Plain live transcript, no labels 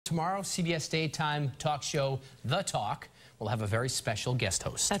tomorrow, CBS daytime talk show, The Talk, will have a very special guest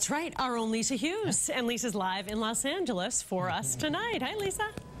host. That's right, our own Lisa Hughes. And Lisa's live in Los Angeles for us tonight. Hi, Lisa.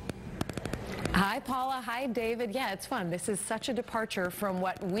 Hi, Paula. Hi, David. Yeah, it's fun. This is such a departure from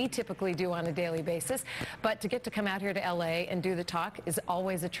what we typically do on a daily basis. But to get to come out here to LA and do The Talk is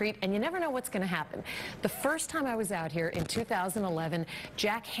always a treat, and you never know what's going to happen. The first time I was out here in 2011,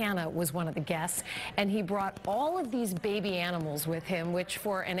 Jack Hanna was one of the guests, and he brought all of these baby animals with him, which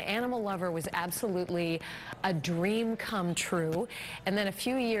for an animal lover was absolutely a dream come true. And then a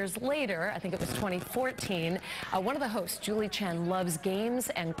few years later, I think it was 2014, one of the hosts, Julie Chen, loves games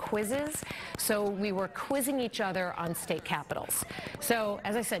and quizzes. So we were quizzing each other on state capitals. So,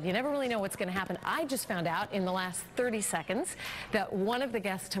 as I said, you never really know what's going to happen. I just found out in the last 30 seconds that one of the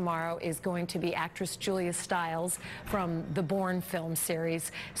guests tomorrow is going to be actress Julia Stiles from the Bourne film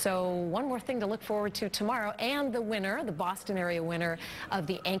series. So one more thing to look forward to tomorrow, and the winner, the Boston area winner of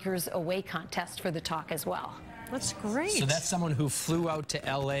the Anchors Away contest for The Talk as well. That's great. So that's someone who flew out to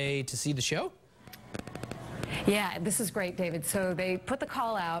LA to see the show? Yeah, this is great, David. So they put the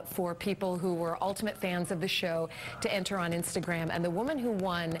call out for people who were ultimate fans of the show to enter on Instagram. And the woman who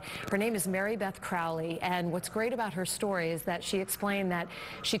won, her name is Mary Beth Crowley. And what's great about her story is that she explained that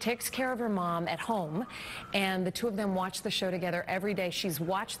she takes care of her mom at home, and the two of them watch the show together every day. She's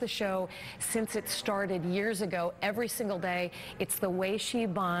watched the show since it started years ago, every single day. It's the way she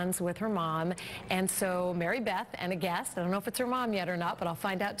bonds with her mom. And so Mary Beth and a guest, I don't know if it's her mom yet or not, but I'll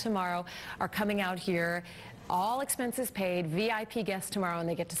find out tomorrow, are coming out here. All expenses paid, VIP guests tomorrow, and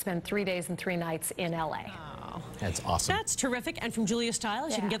they get to spend 3 days and 3 nights in LA. Oh, that's awesome. That's terrific. And from Julia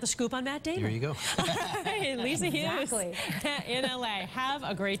Stiles, you can get the scoop on Matt Damon. There you go. Hey, Lisa Hughes in LA. Have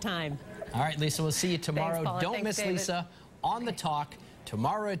a great time. All right, Lisa, we'll see you tomorrow. Thanks, Don't miss David. Lisa on The Talk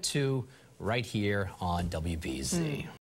tomorrow at 2 right here on WBZ.